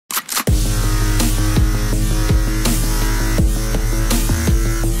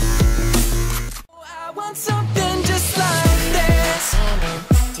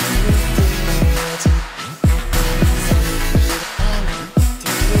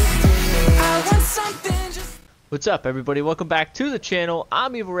What's up, everybody? Welcome back to the channel.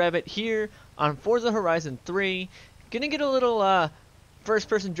 I'm WeRabbitz here on Forza Horizon 3. Gonna get a little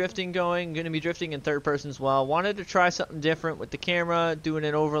first-person drifting going. Gonna be drifting in third person as well. Wanted to try something different with the camera, doing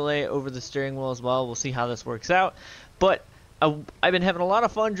an overlay over the steering wheel as well. We'll see how this works out. But I've been having a lot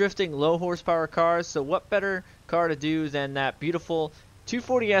of fun drifting low horsepower cars. So what better car to do than that beautiful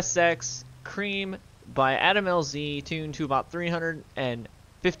 240SX Cream by Adam LZ, tuned to about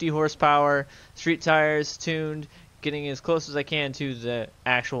 350 horsepower, street tires tuned, getting as close as I can to the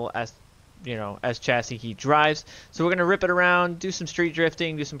actual S chassis he drives. So we're gonna rip it around, do some street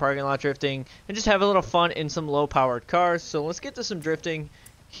drifting, do some parking lot drifting, and just have a little fun in some low powered cars. So let's get to some drifting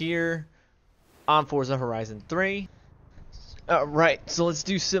here on Forza Horizon 3. Alright, so let's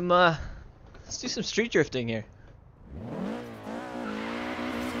do some street drifting here.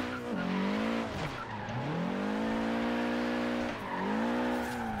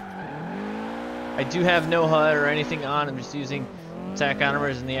 I do have no HUD or anything on. I'm just using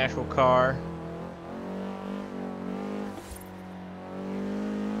tachometers in the actual car.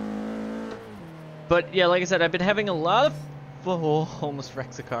 But yeah, like I said, I've been having a lot of almost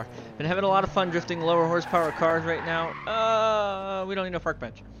wrecks the car. Been having a lot of fun drifting lower horsepower cars right now. We don't need no park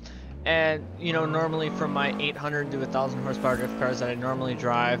bench. And you know, normally from my 800 to 1,000 horsepower drift cars that I normally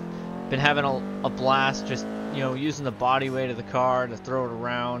drive, been having a blast just using the body weight of the car to throw it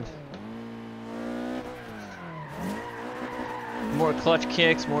around. More clutch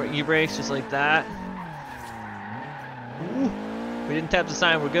kicks, more e-brakes, just like that. Ooh, we didn't tap the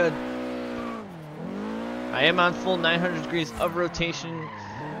sign, we're good. I am on full 900 degrees of rotation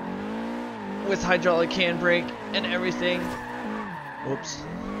with hydraulic handbrake and everything. Whoops.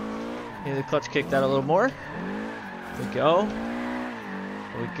 Need to clutch kick that a little more. There we go.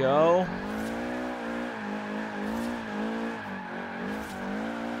 There we go.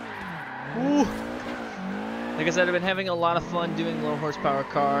 Ooh. Like I said, I've been having a lot of fun doing low horsepower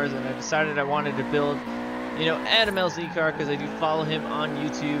cars, and I decided I wanted to build, Adam LZ car because I do follow him on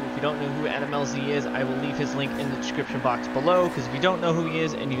YouTube. If you don't know who Adam LZ is, I will leave his link in the description box below, because if you don't know who he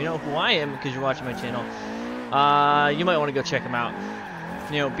is and you know who I am because you're watching my channel, you might want to go check him out.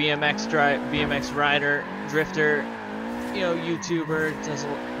 BMX rider, drifter, YouTuber, does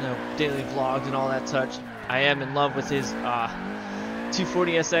daily vlogs and all that such. I am in love with his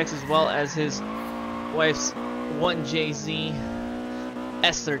 240SX as well as his wife's 1JZ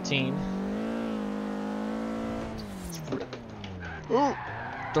S13. Ooh,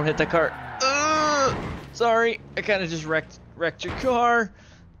 don't hit that car. Sorry, I kind of just wrecked your car.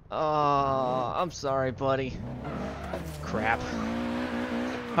 I'm sorry, buddy. Crap.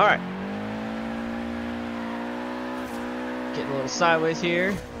 All right, getting a little sideways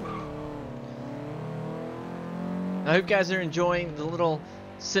here. I hope you guys are enjoying the little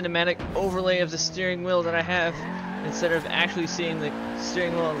cinematic overlay of the steering wheel that I have, instead of actually seeing the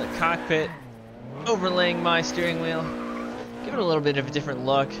steering wheel in the cockpit, overlaying my steering wheel. Give it a little bit of a different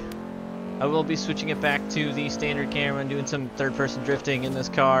look. I will be switching it back to the standard camera and doing some third-person drifting in this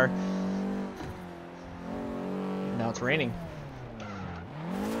car. Now it's raining. There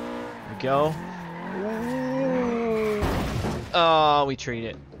we go. Ooh. Oh, we treat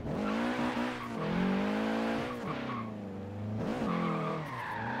it.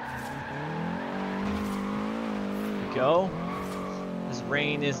 Go. This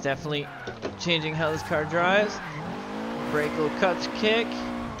rain is definitely changing how this car drives. Brake, little clutch kick.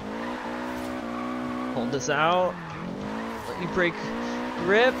 Hold this out. Let you brake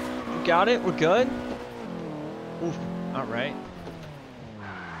grip. We got it. We're good. Oof. All right.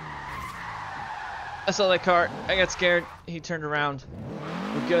 I saw that car. I got scared. He turned around.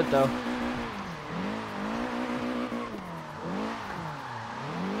 We're good though.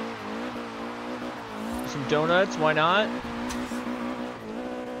 Some donuts, why not?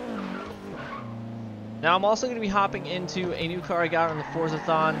 Now I'm also going to be hopping into a new car I got on the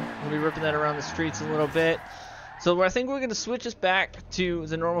Forzathon. I'm going to be ripping that around the streets a little bit. So I think we're going to switch us back to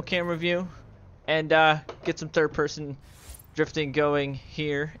the normal camera view and get some third-person drifting going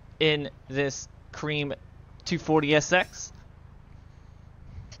here in this Cream 240SX.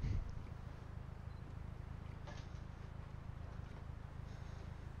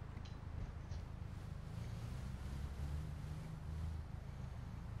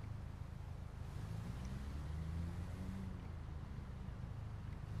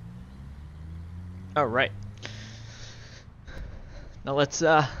 All right. Now let's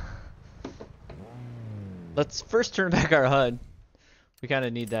first turn back our HUD. We kind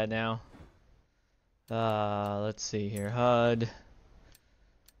of need that now. Let's see here. HUD.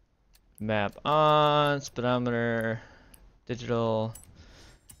 Map on. Speedometer. Digital.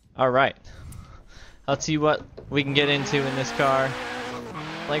 All right. Let's see what we can get into in this car.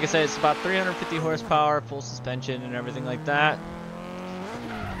 Like I said, it's about 350 horsepower, full suspension and everything like that.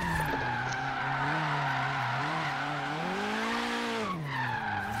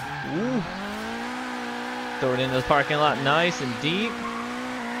 Ooh. Throw it into the parking lot nice and deep.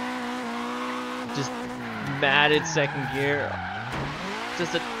 Just matted second gear.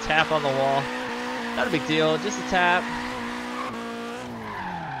 Just a tap on the wall. Not a big deal, just a tap.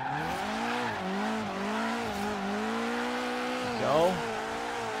 Go.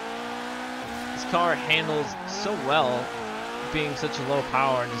 This car handles so well, being such a low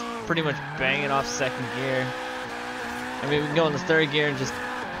power and just pretty much banging off second gear. I mean, we can go in the third gear and just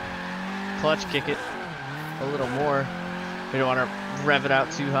clutch kick it a little more. We don't want to rev it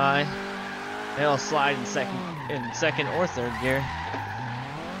out too high. And it'll slide in second or third gear.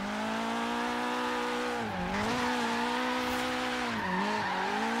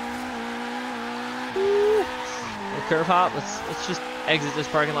 Woo. Little curve hop. Let's just exit this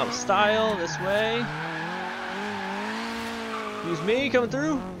parking lot with style this way. Excuse me, coming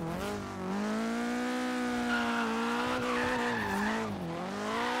through.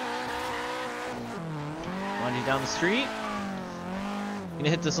 Winding down the street. Gonna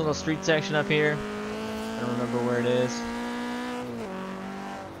hit this little street section up here. I don't remember where it is.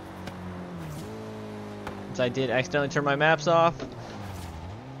 Since I did accidentally turn my maps off.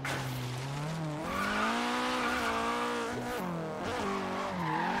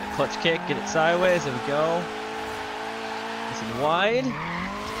 Clutch kick, get it sideways, there we go. Nice and wide.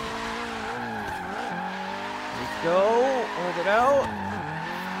 There we go, hold it out.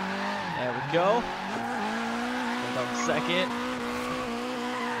 There we go. Hold on a second.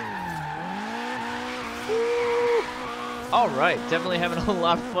 Alright, definitely having a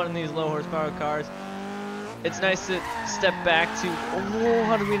lot of fun in these low horsepower cars. It's nice to step back to, oh,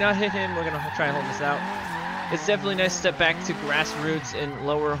 how did we not hit him? We're gonna try and hold this out. It's definitely nice to step back to grassroots in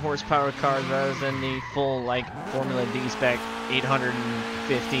lower horsepower cars rather than the full like Formula D spec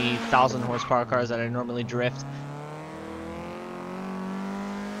 850,000 horsepower cars that I normally drift.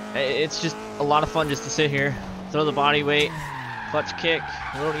 It's just a lot of fun just to sit here, throw the body weight, clutch kick,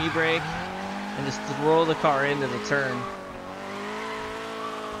 a little e-brake, and just throw the car into the turn.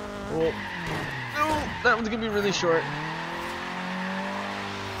 Oh, no, that one's gonna be really short.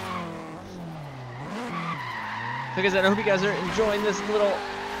 Like I said, I hope you guys are enjoying this little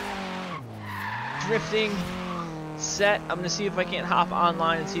drifting set. I'm gonna see if I can't hop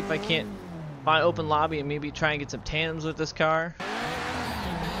online and see if I can't find open lobby and maybe try and get some tandems with this car.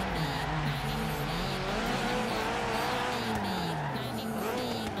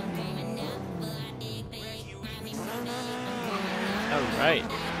 All right.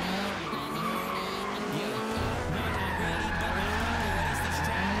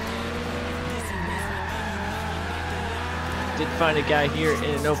 Did find a guy here in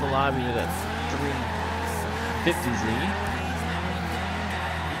an open lobby with a 350Z.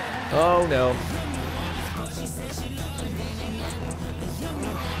 Oh no.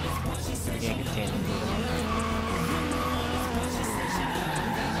 I can't get tandem.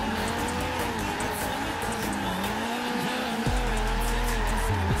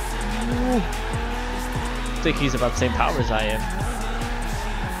 I think he's about the same power as I am.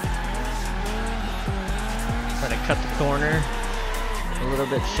 Trying to cut the corner a little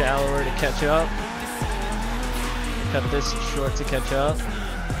bit shallower to catch up. Cut this short to catch up.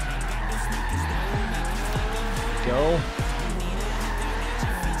 Go.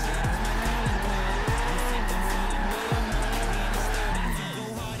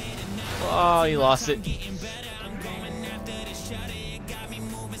 Oh, you lost it.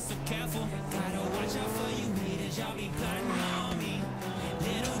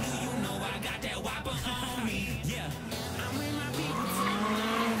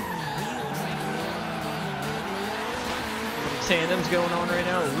 Tandems going on right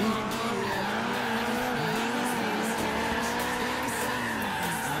now. Ooh.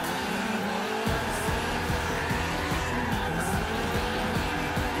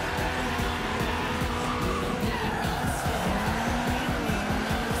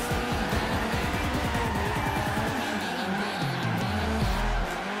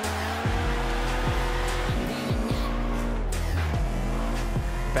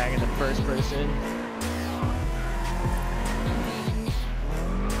 Back in the first person.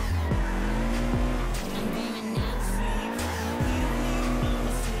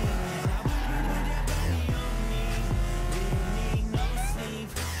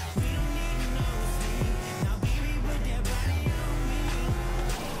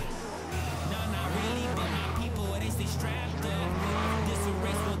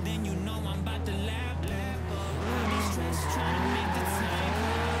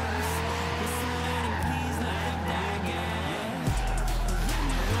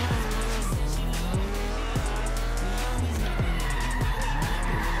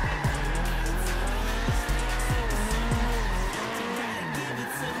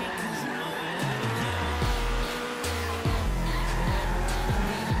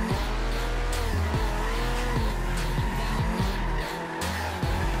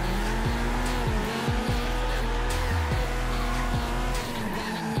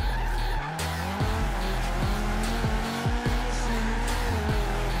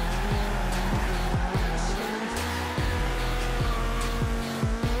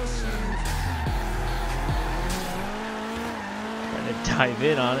 dive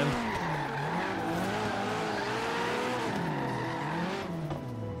in on him.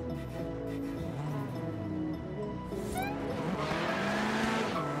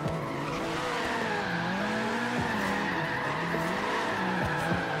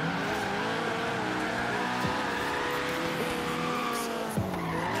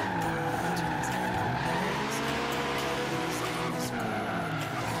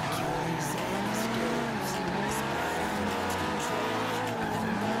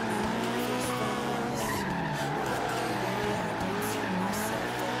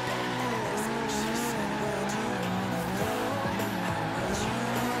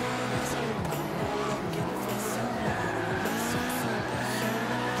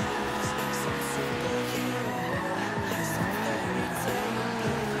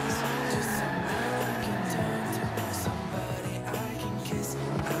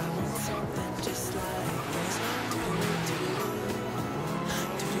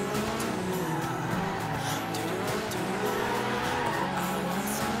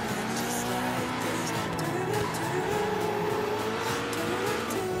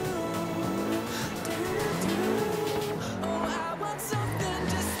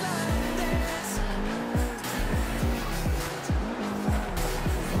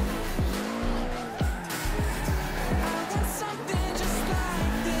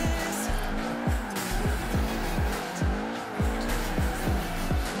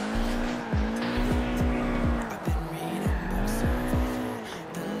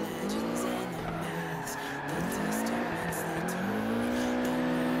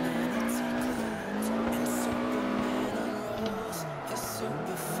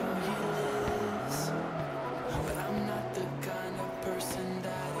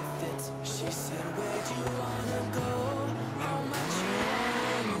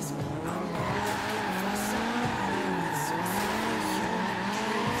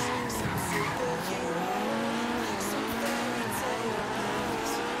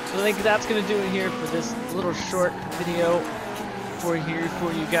 So I think that's going to do it here for this little short video for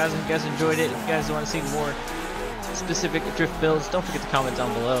you guys. If you guys enjoyed it, if you guys want to see more specific drift builds, don't forget to comment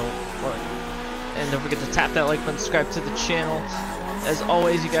down below. And don't forget to tap that like button, subscribe to the channel. As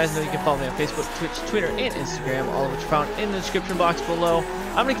always, you guys know you can follow me on Facebook, Twitch, Twitter, and Instagram, all of which are found in the description box below.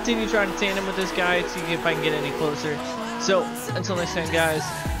 I'm going to continue trying to tandem with this guy, see if I can get any closer. So, until next time, guys,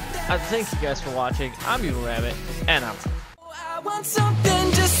 thank you guys for watching. I'm WeRabbitz, and I'm out. I want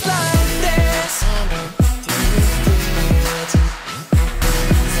something just like this.